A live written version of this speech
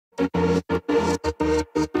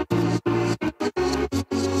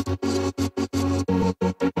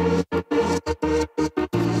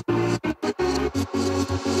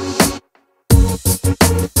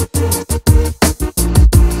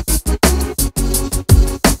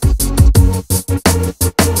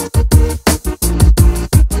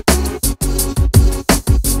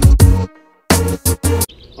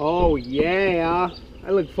Oh yeah,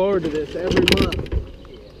 I look forward to this every month.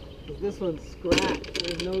 This one's scratched.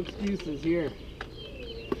 There's no excuses here.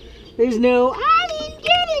 There's no, I didn't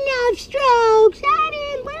get enough strokes. I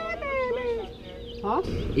didn't. Huh?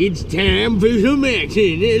 It's time for some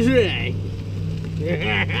action. That's right.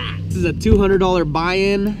 This is a $200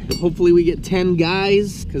 buy-in. Hopefully we get 10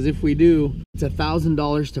 guys, because if we do, it's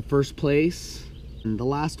 $1,000 to first place. And the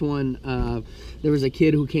last one, there was a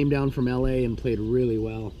kid who came down from LA and played really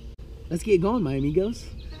well. Let's get going, my amigos.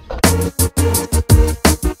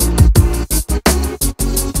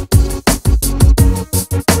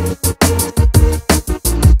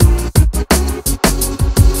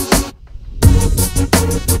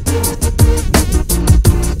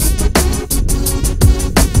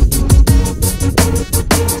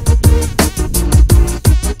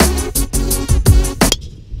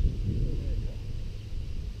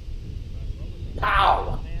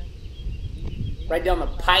 Pow! Right down the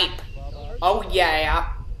pipe. Oh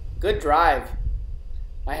yeah, good drive.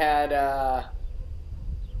 I had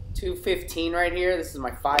 215 right here. This is my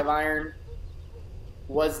 5-iron.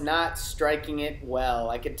 Was not striking it well.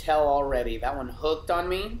 I could tell already. That one hooked on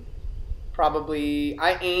me. Probably,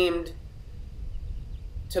 I aimed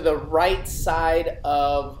to the right side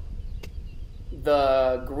of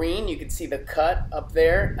the green. You can see the cut up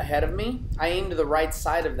there ahead of me. I aimed to the right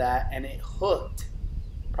side of that and it hooked.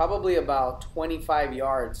 Probably about 25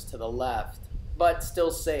 yards to the left, but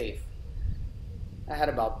still safe. I had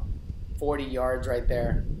about 40 yards right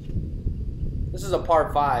there. This is a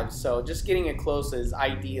par 5, so just getting it close is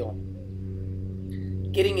ideal.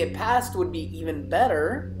 Getting it past would be even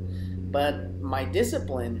better, but my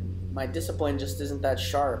discipline just isn't that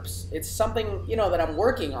sharp. It's something, you know, that I'm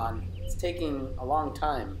working on. It's taking a long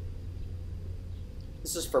time.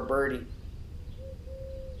 This is for birdie.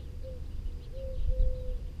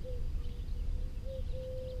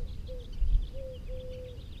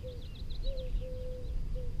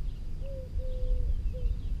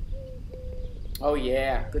 Oh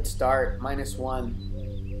yeah, good start,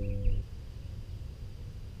 -1.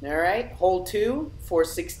 All right, hole 2,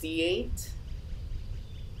 468.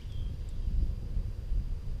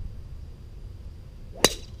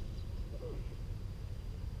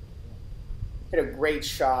 Hit a great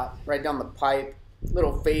shot right down the pipe.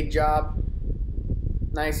 Little fade job.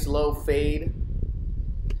 Nice low fade.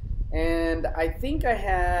 And I think I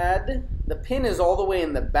had, the pin is all the way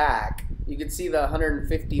in the back. You can see the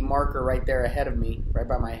 150 marker right there ahead of me, right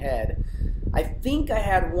by my head. I think I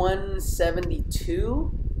had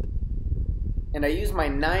 172, and I used my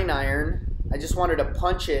 9-iron. I just wanted to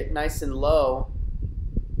punch it nice and low.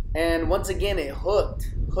 And once again, it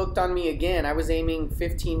hooked on me again. I was aiming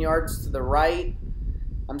 15 yards to the right.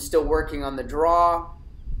 I'm still working on the draw,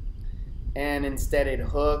 and instead it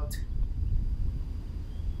hooked.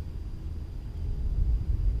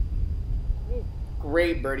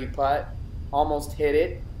 Great birdie putt. Almost hit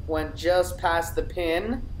it. Went just past the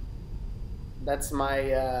pin. That's my,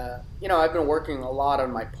 you know, I've been working a lot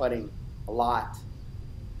on my putting. A lot.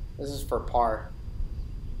 This is for par.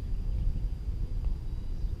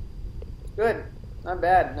 Good. Not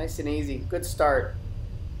bad. Nice and easy. Good start.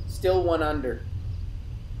 Still 1 under.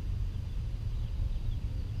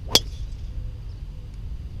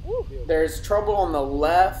 There's trouble on the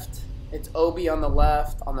left. It's OB on the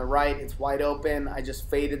left. On the right, it's wide open. I just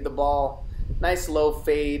faded the ball. Nice low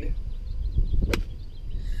fade.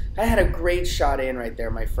 I had a great shot in right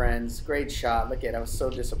there, my friends. Great shot. Look at it. I was so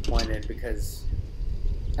disappointed because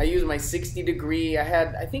I used my 60 degree. I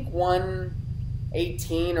had, I think,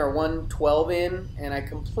 118 or 112 in, and I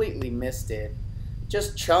completely missed it.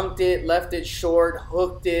 Just chunked it, left it short,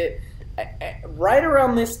 hooked it. Right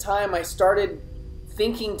around this time, I started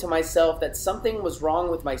thinking to myself that something was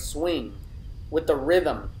wrong with my swing, with the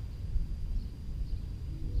rhythm.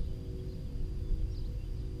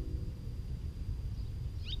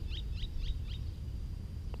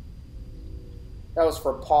 That was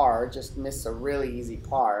for par, just missed a really easy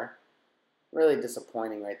par. Really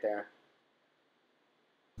disappointing right there.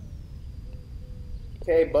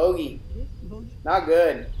 Okay, bogey. Not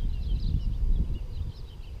good.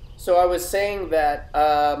 So I was saying that,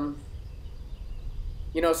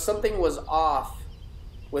 you know, something was off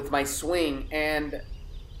with my swing, and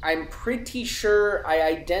I'm pretty sure I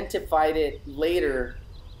identified it later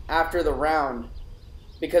after the round,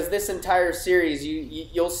 because this entire series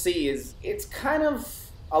you'll see it's kind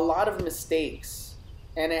of a lot of mistakes,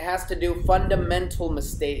 and it has to do fundamental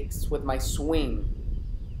mistakes with my swing,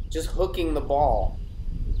 just hooking the ball.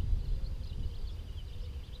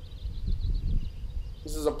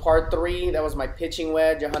 This is a par 3. That was my pitching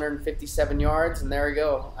wedge, 157 yards, and there we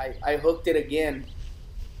go. I hooked it again.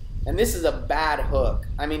 And this is a bad hook.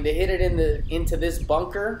 I mean, to hit it into this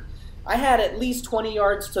bunker, I had at least 20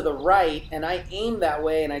 yards to the right, and I aimed that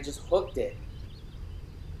way, and I just hooked it.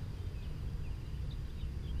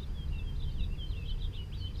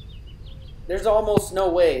 There's almost no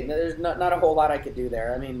way. There's not a whole lot I could do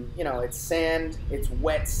there. I mean, you know, it's sand. It's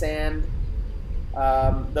wet sand.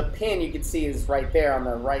 The pin, you can see, is right there on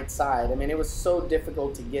the right side. I mean, it was so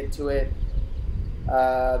difficult to get to it.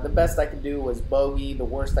 The best I could do was bogey. The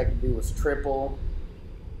worst I could do was triple.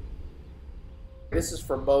 This is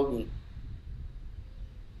for bogey.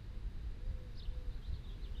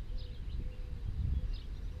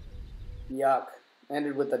 Yuck.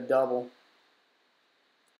 Ended with a double.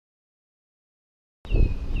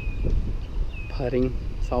 Putting.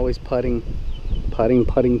 It's always putting. Putting,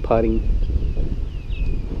 putting, putting.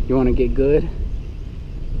 You want to get good?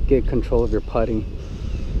 Get control of your putting.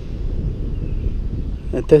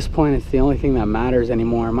 At this point, it's the only thing that matters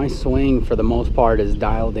anymore. My swing, for the most part, is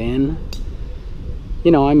dialed in.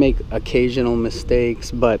 You know, I make occasional mistakes,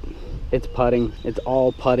 but it's putting. It's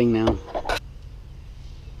all putting now.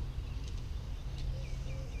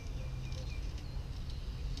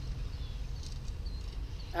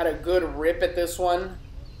 Had a good rip at this one.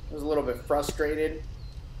 I was a little bit frustrated.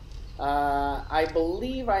 I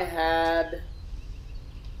believe I had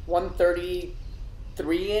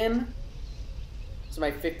 133 in. It's my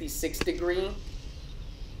 56 degree.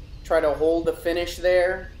 Try to hold the finish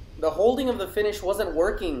there. The holding of the finish wasn't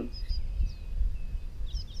working.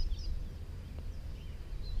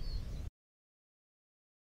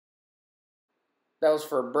 That was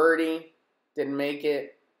for birdie. Didn't make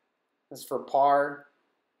it. That's for par.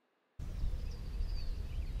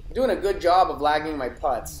 I'm doing a good job of lagging my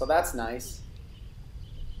putts, so that's nice.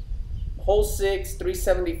 Hole 6,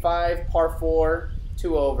 375, par 4,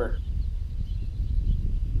 2 over.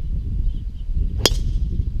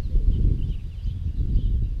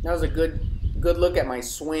 That was a good look at my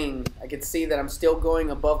swing. I could see that I'm still going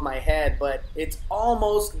above my head, but it's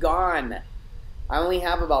almost gone. I only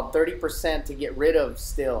have about 30% to get rid of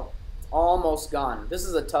still. It's almost gone. This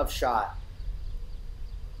is a tough shot.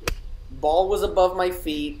 Ball was above my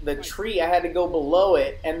feet. The tree, I had to go below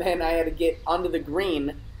it, and then I had to get onto the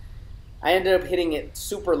green. I ended up hitting it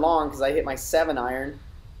super long because I hit my 7-iron.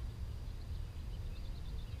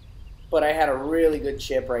 But I had a really good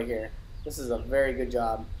chip right here. This is a very good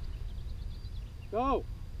job. Go!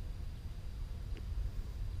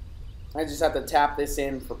 I just have to tap this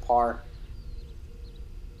in for par.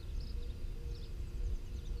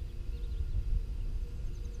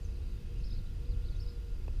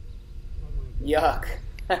 Yuck.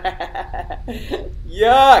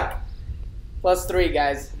 Yuck! +3,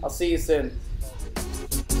 guys. I'll see you soon.